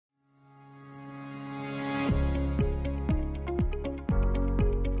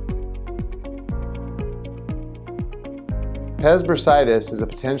Pes bursitis is a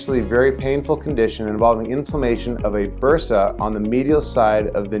potentially very painful condition involving inflammation of a bursa on the medial side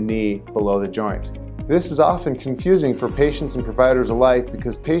of the knee below the joint. This is often confusing for patients and providers alike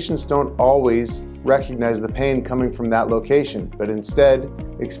because patients don't always recognize the pain coming from that location, but instead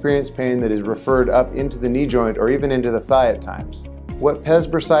experience pain that is referred up into the knee joint or even into the thigh at times. What Pes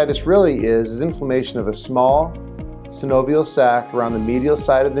bursitis really is inflammation of a small synovial sac around the medial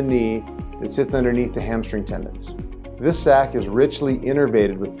side of the knee that sits underneath the hamstring tendons. This sac is richly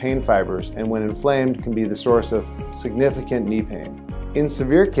innervated with pain fibers and when inflamed can be the source of significant knee pain. In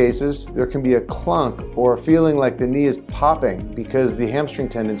severe cases, there can be a clunk or a feeling like the knee is popping because the hamstring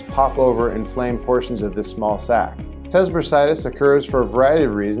tendons pop over inflamed portions of this small sac. Pes bursitis occurs for a variety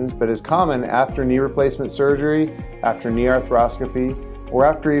of reasons, but is common after knee replacement surgery, after knee arthroscopy, or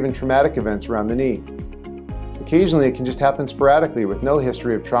after even traumatic events around the knee. Occasionally, it can just happen sporadically with no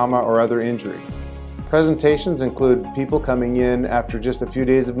history of trauma or other injury. Presentations include people coming in after just a few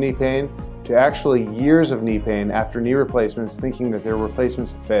days of knee pain to actually years of knee pain after knee replacements thinking that their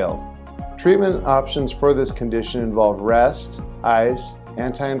replacements have failed. Treatment options for this condition involve rest, ice,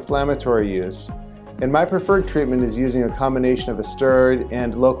 anti-inflammatory use, and my preferred treatment is using a combination of a steroid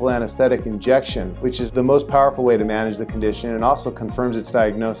and local anesthetic injection, which is the most powerful way to manage the condition and also confirms its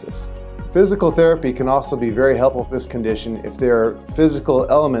diagnosis. Physical therapy can also be very helpful for this condition if there are physical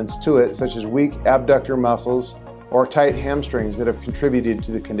elements to it, such as weak abductor muscles or tight hamstrings that have contributed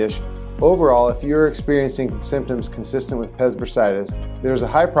to the condition. Overall, if you're experiencing symptoms consistent with Pes bursitis, there's a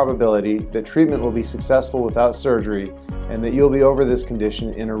high probability that treatment will be successful without surgery and that you'll be over this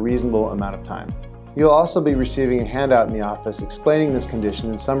condition in a reasonable amount of time. You'll also be receiving a handout in the office explaining this condition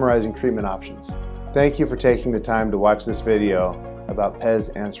and summarizing treatment options. Thank you for taking the time to watch this video about Pes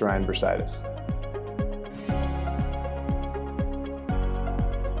Anserine bursitis.